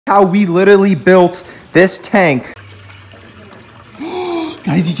how we literally built this tank.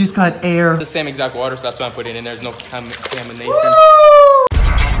 Guys, he just got air. The same exact water, so that's why I'm putting it in. There's no contamination. Woo!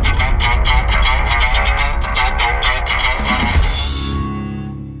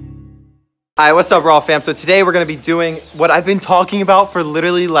 Hi, what's up, Rawwfam? So today we're gonna be doing what I've been talking about for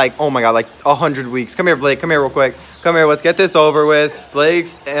literally like, oh my god, like 100 weeks. Come here, Blake. Come here real quick. Come here. Let's get this over with.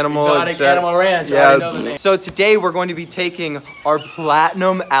 Blake's Exotic Animal Ranch. Yeah. So today we're going to be taking our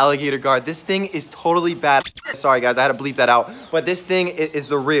platinum alligator gar. This thing is totally bad. Sorry guys, I had to bleep that out. But this thing is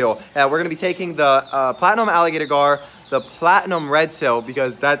the real. We're gonna be taking the platinum alligator gar, the platinum red tail,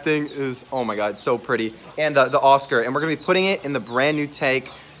 because that thing is, oh my god, so pretty, and the Oscar, and we're gonna be putting it in the brand new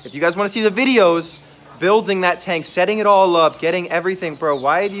tank. If you guys want to see the videos, building that tank, setting it all up, getting everything, bro,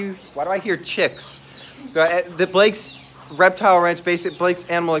 why do I hear chicks? The Blake's Reptile Ranch, Blake's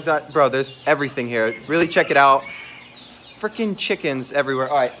Animal Exotic, bro, there's everything here. Really check it out. Freaking chickens everywhere.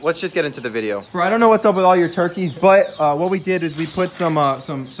 All right, let's just get into the video. Bro, I don't know what's up with all your turkeys, but what we did is we put some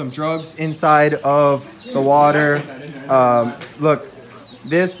drugs inside of the water. Look.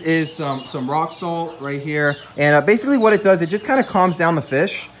 This is some rock salt right here, and basically what it does, it just kind of calms down the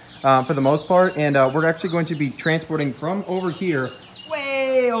fish for the most part, and we're actually going to be transporting from over here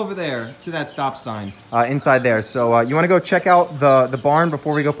way over there to that stop sign inside there. So you want to go check out the barn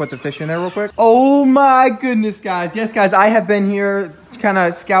before we go put the fish in there real quick? Oh my goodness, guys. Yes, guys, I have been here kind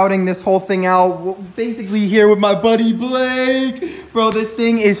of scouting this whole thing out, basically here with my buddy Blake. Bro, this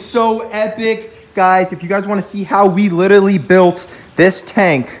thing is so epic. Guys, if you guys want to see how we literally built this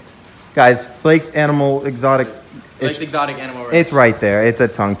tank, guys, Blake's Exotic Animal Ranch. It's right there. It's a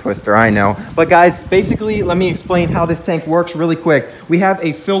tongue twister, I know. But guys, basically, let me explain how this tank works really quick. We have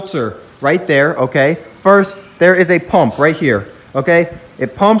a filter right there, okay? First, there is a pump right here, okay?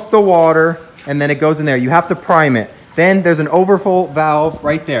 It pumps the water, and then it goes in there. You have to prime it. Then there's an overflow valve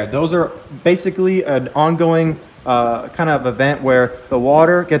right there. Those are basically an ongoing kind of event where the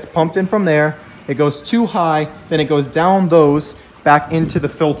water gets pumped in from there. It goes too high, then it goes down those, back into the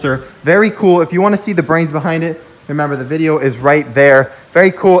filter. Very cool. If you want to see the brains behind it, remember the video is right there.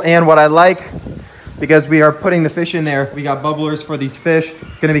 Very cool. And what I like, because we are putting the fish in there, we got bubblers for these fish.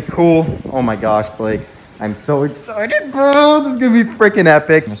 It's gonna be cool. Oh my gosh, Blake, I'm so excited, bro. This is gonna be freaking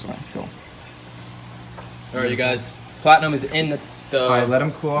epic. This one, cool. All right, you guys, platinum is in the All right, let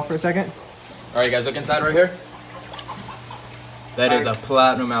him cool off for a second. All right, you guys, look inside right here. That is a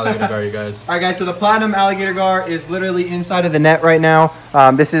platinum alligator gar, you guys. All right, guys, so the platinum alligator gar is literally inside of the net right now.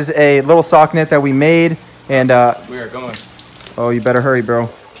 This is a little sock net that we made, and we are going. Oh, you better hurry, bro.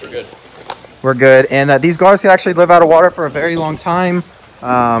 We're good. We're good, and these gars can actually live out of water for a very long time.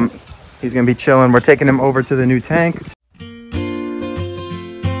 He's gonna be chilling. We're taking him over to the new tank.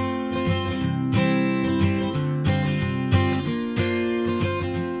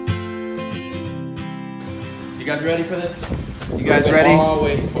 You guys ready for this? You guys ready? All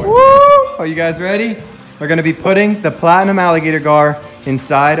waiting for it. Woo! Are you guys ready? We're gonna be putting the platinum alligator gar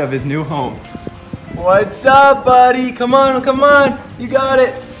inside of his new home. What's up, buddy? Come on, come on. You got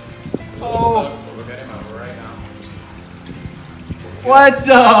it. Oh. What's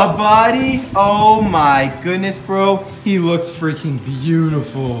up, buddy? Oh my goodness, bro. He looks freaking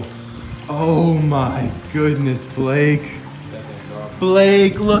beautiful. Oh my goodness, Blake.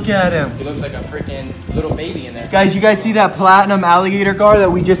 Blake, look at him. He looks like a freaking little baby in there. Guys, you guys see that platinum alligator gar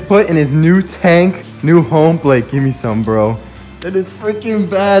that we just put in his new tank, new home? Blake, give me some, bro. That is freaking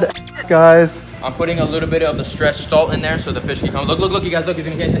bad, guys. I'm putting a little bit of the stressed salt in there so the fish can come. Look, look, look, you guys, look, he's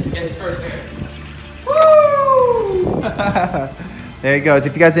gonna get his first air. Woo! There he goes.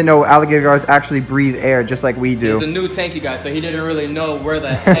 If you guys didn't know, alligator gars actually breathe air just like we do. It's a new tank, you guys, so he didn't really know where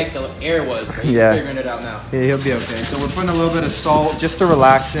the heck the air was, but he's figuring it out now. Yeah, he'll be okay. So we're putting a little bit of salt just to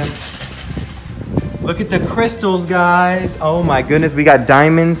relax him. Look at the crystals, guys. Oh my goodness, we got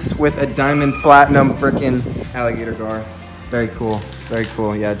diamonds with a diamond platinum freaking alligator gar. Very cool, very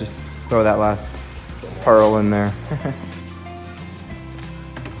cool. Yeah, just throw that last pearl in there.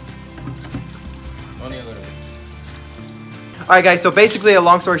 Only a little bit. All right, guys, so basically, a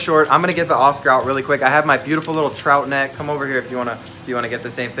long story short, I'm gonna get the Oscar out really quick. I have my beautiful little trout net. Come over here if you wanna get the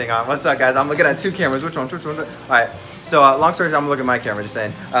same thing on. What's up, guys? I'm looking at two cameras. Which one? All right, so long story short, I'm gonna look at my camera, just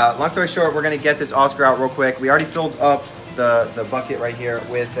saying. Long story short, we're gonna get this Oscar out real quick. We already filled up the bucket right here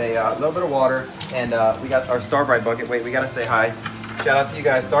with a little bit of water, and we got our Starbright bucket. Wait, we gotta say hi. Shout out to you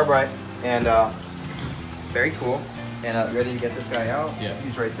guys, Starbright, and very cool. And ready to get this guy out? Yeah,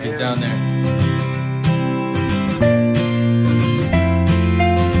 he's right there. He's down there.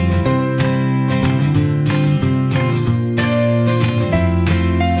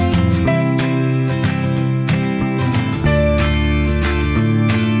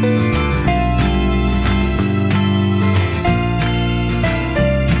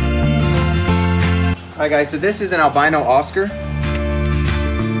 guys, so this is an albino Oscar.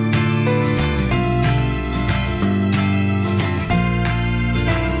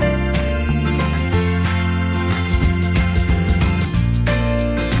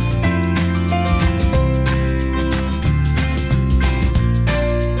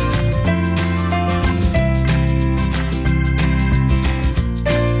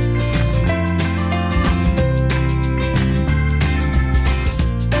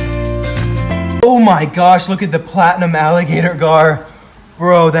 Oh my gosh, look at the platinum alligator gar.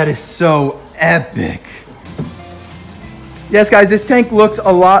 Bro, that is so epic. Yes guys, this tank looks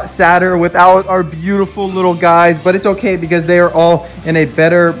a lot sadder without our beautiful little guys, but it's okay because they are all in a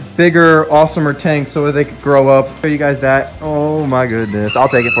better, bigger, awesomer tank so they could grow up. Show you guys that. Oh my goodness. I'll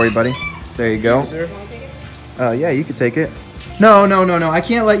take it for you, buddy. There you go. Yeah, you can take it. No. I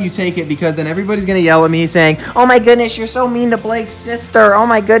can't let you take it because then everybody's gonna yell at me saying, oh my goodness, you're so mean to Blake's sister. Oh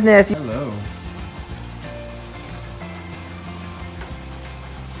my goodness. Hello.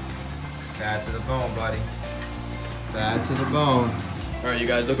 Bad to the bone, buddy. Bad to the bone. All right, you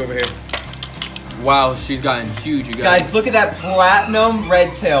guys, look over here. Wow, she's gotten huge, you guys. Guys, look at that platinum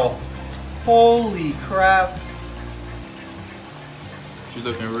red tail. Holy crap. She's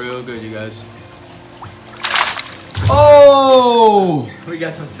looking real good, you guys. Oh! We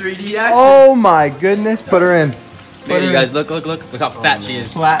got some 3D action. Oh my goodness, put her in. Look at you guys, look how fat she is.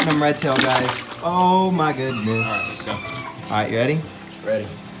 Platinum red tail, guys. Oh my goodness. All right, let's go. All right, you ready? Ready.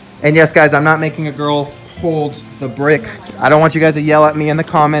 And yes, guys, I'm not making a girl hold the brick. I don't want you guys to yell at me in the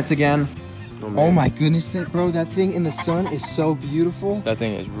comments again. Oh my goodness, that thing in the sun is so beautiful. That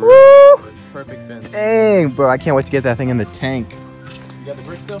thing is really perfect fin. Dang, bro, I can't wait to get that thing in the tank. You got the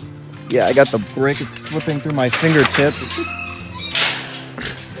brick still? Yeah, I got the brick. It's slipping through my fingertips.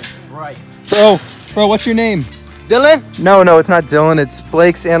 Right. Bro, what's your name? Dylan? No, it's not Dylan. It's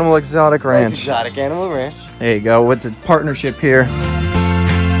Blake's Animal Exotic Ranch. Exotic Animal Ranch. There you go. What's a partnership here?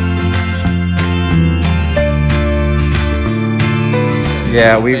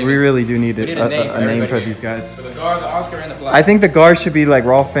 Yeah, we really do need a name for these guys. So the gar, the Oscar, and the black. I think the gar should be like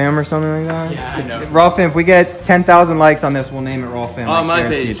Rawwfam or something like that. Yeah, I know. Rawwfam, if we get 10,000 likes on this, we'll name it Rawwfam. On my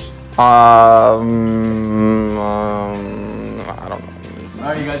page. I don't know. All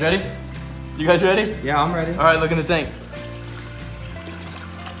right, you guys ready? You guys ready? Yeah, I'm ready. All right, look in the tank.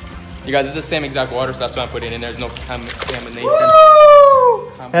 You guys, it's the same exact water, so that's why I'm putting it in. There's no contamination.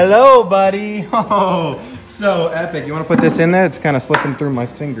 Hello, buddy. Oh, so epic. You want to put this in there? It's kind of slipping through my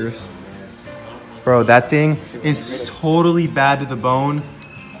fingers. Bro, that thing is totally bad to the bone.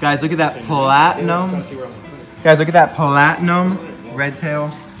 Guys, look at that platinum. Guys, look at that platinum red tail.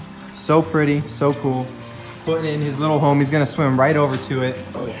 So pretty, so cool. Putting it in his little home. He's going to swim right over to it.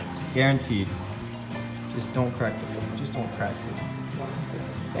 Oh, yeah. Guaranteed. Just don't crack it. Just don't crack it.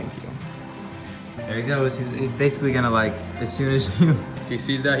 Thank you. There he goes. He's basically going to like, as soon as you... If he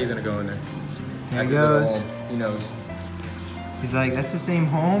sees that, he's going to go in there. There he goes. He knows. He's like, that's the same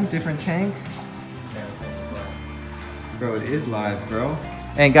home, different tank. Bro, it is live, bro.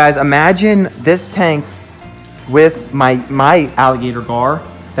 And guys, imagine this tank with my alligator gar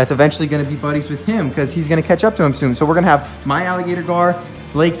that's eventually gonna be buddies with him because he's gonna catch up to him soon. So we're gonna have my alligator gar,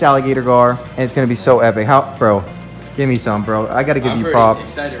 Blake's alligator gar, and it's gonna be so epic. How, bro, give me some, bro. I gotta give you props. I'm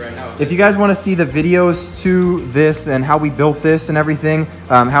excited right now. If you guys wanna see the videos to this and how we built this and everything,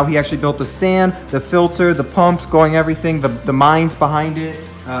 how he actually built the stand, the filter, the pumps, going everything, the mines behind it,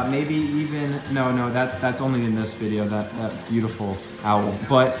 maybe even, no, that's only in this video, that beautiful owl.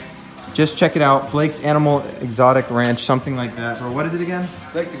 But just check it out, Blake's Animal Exotic Ranch, something like that. Bro, what is it again?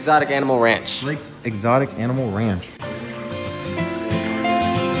 Blake's Exotic Animal Ranch. Blake's Exotic Animal Ranch.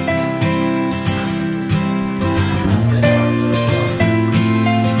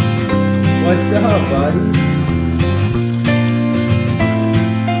 What's up, buddy?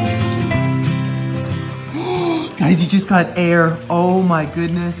 Guys, he just got air. Oh my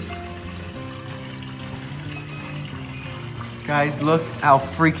goodness. Guys, look how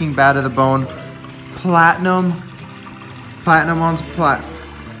freaking bad of the bone. Platinum on platinum.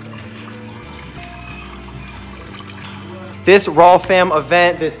 This Rawwfam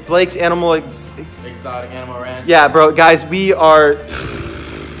event, this Blake's Exotic Animal Ranch. Yeah, bro, guys, we are...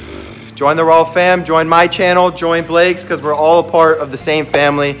 Join the Rawwfam, join my channel, join Blake's, because we're all a part of the same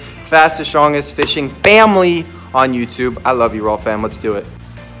family. Fastest, strongest fishing family on YouTube. I love you, Rawwfam. Let's do it.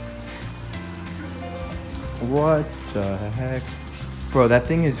 What the heck? Bro, that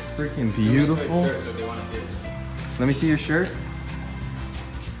thing is freaking beautiful. Let me see your shirt.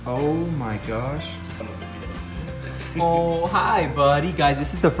 Oh my gosh. Oh, hi, buddy. Guys,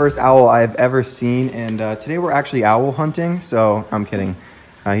 this is the first owl I've ever seen, and today we're actually owl hunting, so I'm kidding.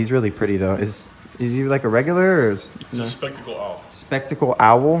 He's really pretty, though. Is Is he like a regular or is She's a spectacle owl. spectacle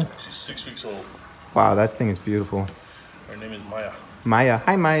owl? She's 6 weeks old. Wow, that thing is beautiful. Her name is Maya. Maya.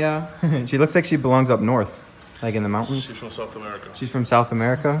 Hi, Maya. She looks like she belongs up north, like in the mountains. She's from South America. She's from South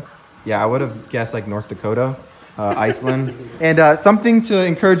America. Yeah, I would have guessed like North Dakota, Iceland. And something to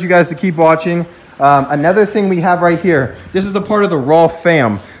encourage you guys to keep watching. Another thing we have right here. This is a part of the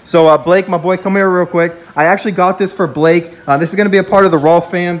Rawwfam. So Blake, my boy, come here real quick. I actually got this for Blake. This is going to be a part of the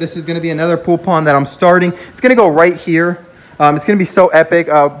Rawwfam. This is going to be another pool pond that I'm starting. It's going to go right here. It's going to be so epic.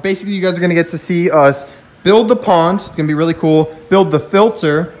 Basically, you guys are going to get to see us build the pond. It's going to be really cool. Build the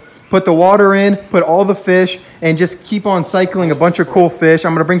filter. Put the water in. Put all the fish. And just keep on cycling a bunch of cool fish.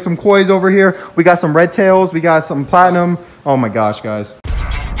 I'm going to bring some koi's over here. We got some red tails. We got some platinum. Oh my gosh, guys.